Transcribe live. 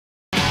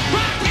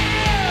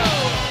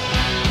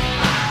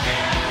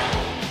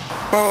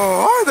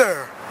Oh, hi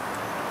there.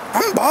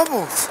 I'm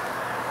Bubbles.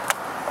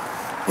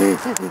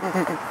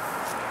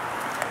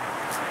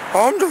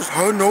 I'm just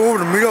heading over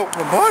to meet up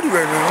with my buddy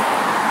right now.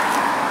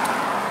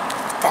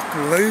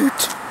 Fucking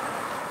late.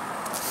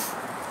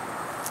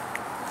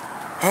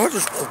 I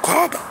just woke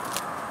up.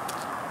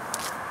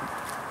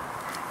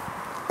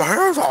 My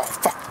hair's all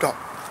fucked up.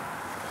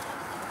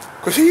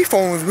 Cause he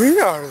phones me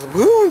out of the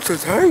blue and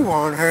says, hey, you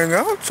wanna hang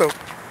out? So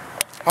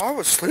I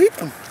was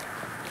sleeping.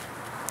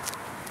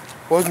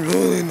 Wasn't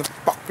really in the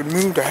fucking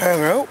mood to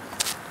hang out.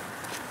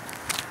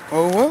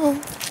 Oh well.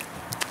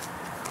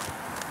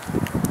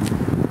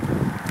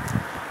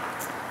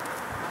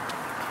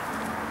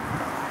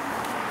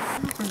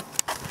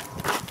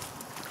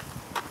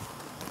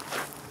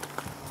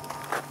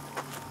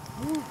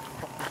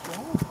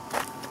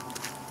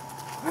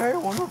 Hey, I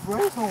wonder if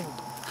Ray's home.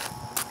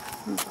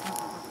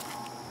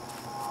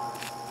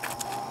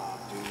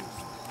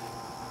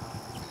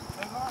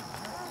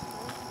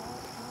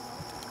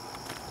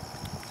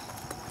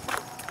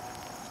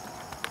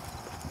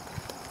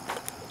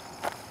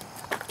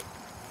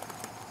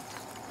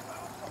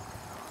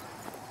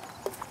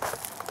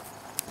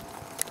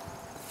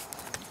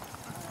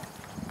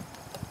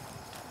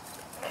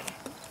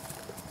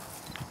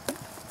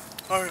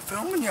 Are you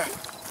filming yet?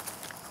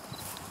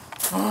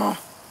 Oh,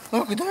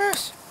 look at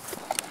this.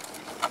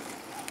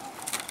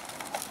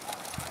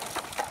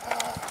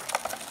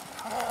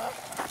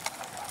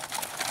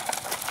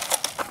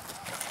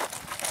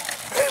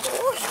 Hey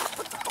boys,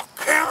 put the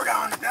fucking camera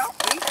down now,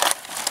 please.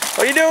 What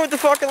are you doing with the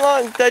fucking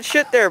lawn? That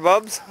shit there,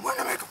 Bubs? I'm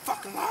gonna make a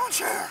fucking lawn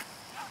chair.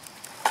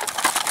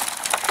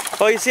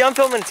 Well, you see, I'm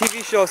filming a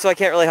TV show, so I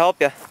can't really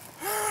help you.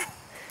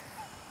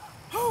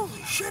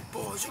 Holy shit,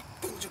 boys, you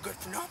things are good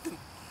for nothing.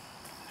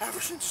 Ever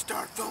since I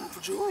started filming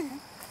for Julian.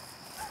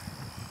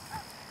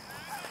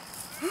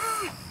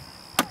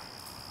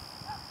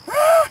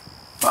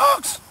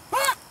 Bugs!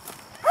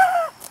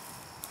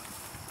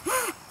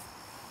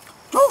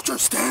 Don't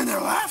just stand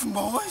there laughing,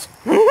 boys.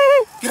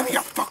 Give me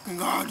your fucking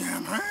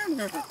goddamn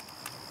hand.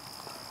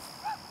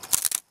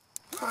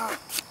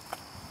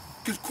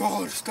 Good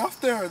quality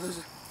stuff there.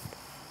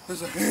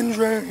 There's a hinge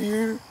right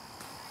here.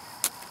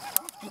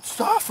 Good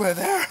stuff right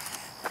there.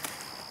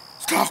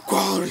 It's top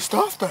quality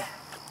stuff there.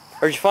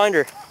 Where'd you find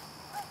her?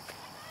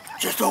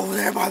 Just over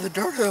there by the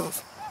dirt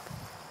hills.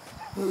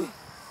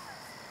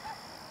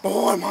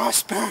 Boy, my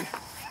spin.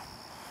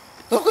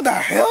 Look at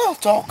that hill.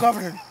 It's all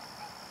covered in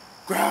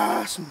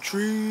grass and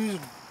trees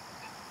and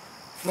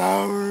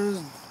flowers.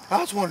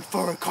 That's one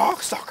furry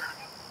cocksucker.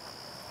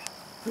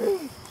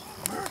 Mustard,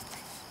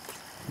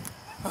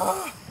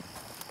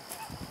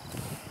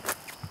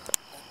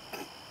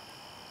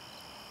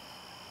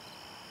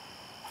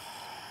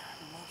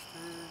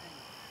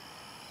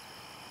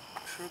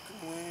 chicken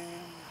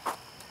wing,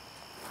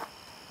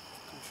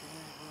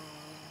 cheese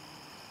bun.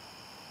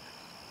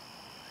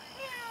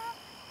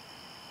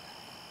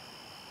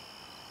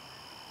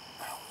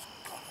 That was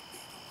gonna be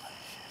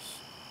delicious.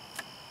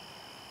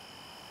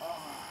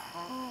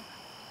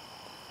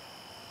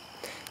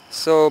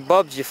 So,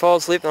 Bubs, you fall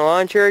asleep in the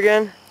lawn chair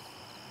again?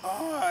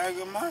 Alright,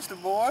 good master,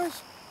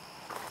 boys.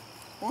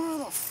 Where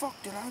the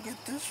fuck did I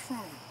get this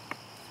from?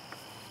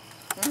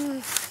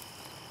 Jeez.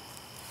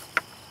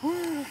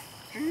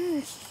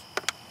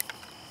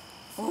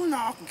 Oh,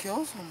 now I can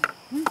kill someone.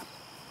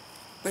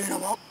 Beat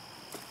him up.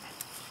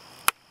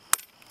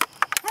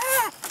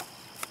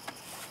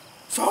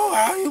 So,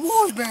 how you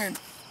boys been?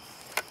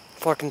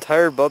 Fucking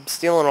tired, Bubs.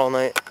 Stealing all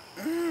night.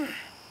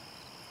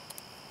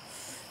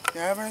 You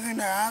have anything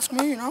to ask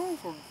me, you know,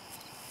 for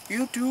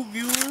YouTube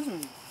viewers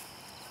and...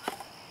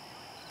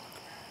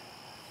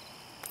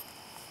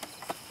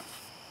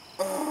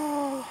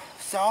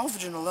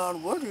 salvaging a lot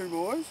of wood here,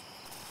 boys.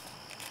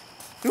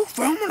 You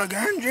filming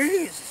again?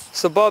 Jesus.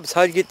 So, Bubs,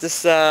 how'd you get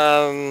this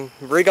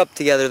rig up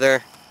together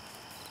there?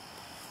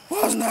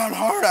 Wasn't that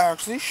hard,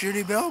 actually.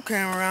 Shitty Bill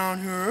came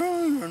around here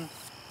earlier, and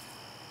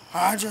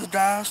I just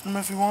asked him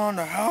if he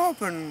wanted to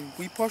help, and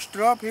we pushed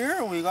it up here,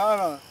 and we got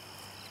a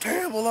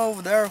table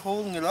over there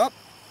holding it up.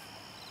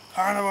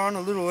 Kind of on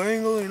a little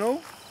angle, you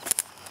know.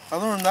 I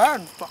learned that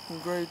in fucking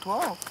grade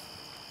 12.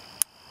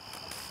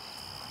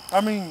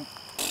 I mean,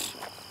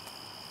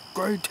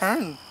 grade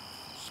 10,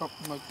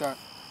 something like that.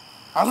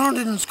 I learned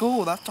it in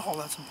school, that's all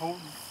that's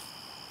important.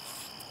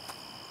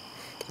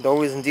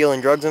 Always in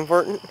dealing drugs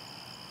important?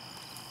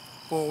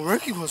 Well,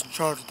 Ricky was in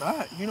charge of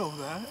that, you know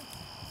that.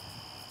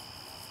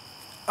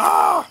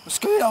 Ah,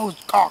 mosquitoes,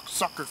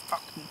 cocksuckers,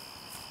 fucking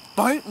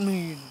biting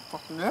me and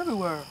fucking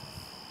everywhere.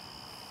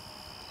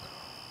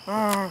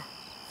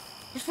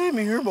 Just leave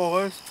me here,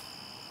 boys.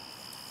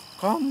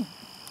 Come,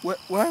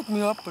 wake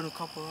me up in a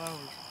couple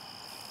hours.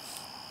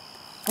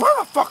 Where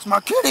the fuck's my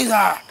kitties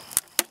at?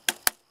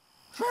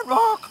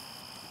 Shitblock!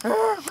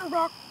 Here,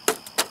 Shitblock!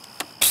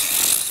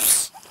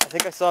 I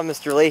think I saw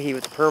Mr. Leahy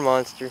with the purr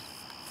monster.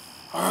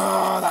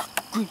 That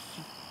greasy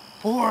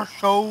poor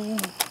soul.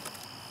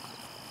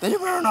 They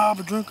better not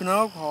be drinking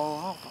alcohol.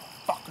 I'll have to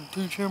fucking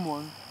teach him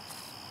one.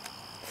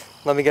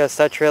 Let me guess,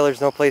 that trailer's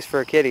no place for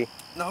a kitty.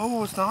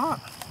 No, it's not.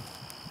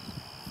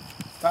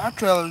 That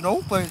trailer's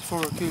no place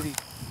for a kitty.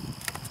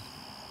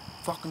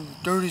 Fucking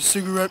dirty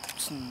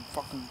cigarettes and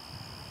fucking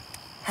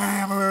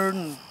hammered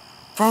and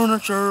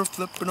furniture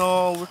flipping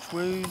all which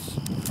ways.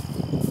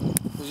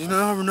 'Cause you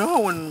never know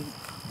when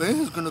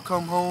Bay's gonna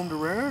come home to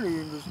Randy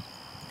and just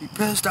be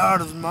pissed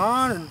out of his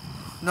mind and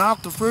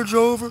knock the fridge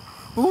over.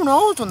 Who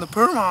knows when the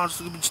Paramount's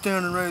gonna be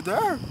standing right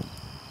there.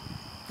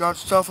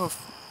 Got yourself a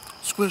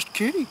squished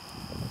kitty.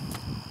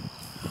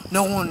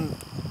 Knowing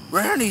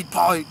Randy'd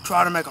probably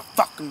try to make a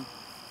fucking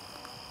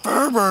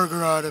fur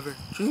burger out of it.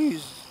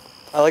 Jeez.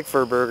 I like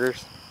fur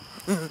burgers.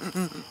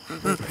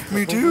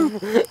 Me too.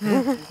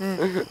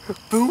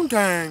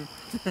 Poontang.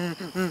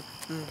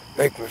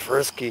 Make me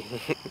frisky.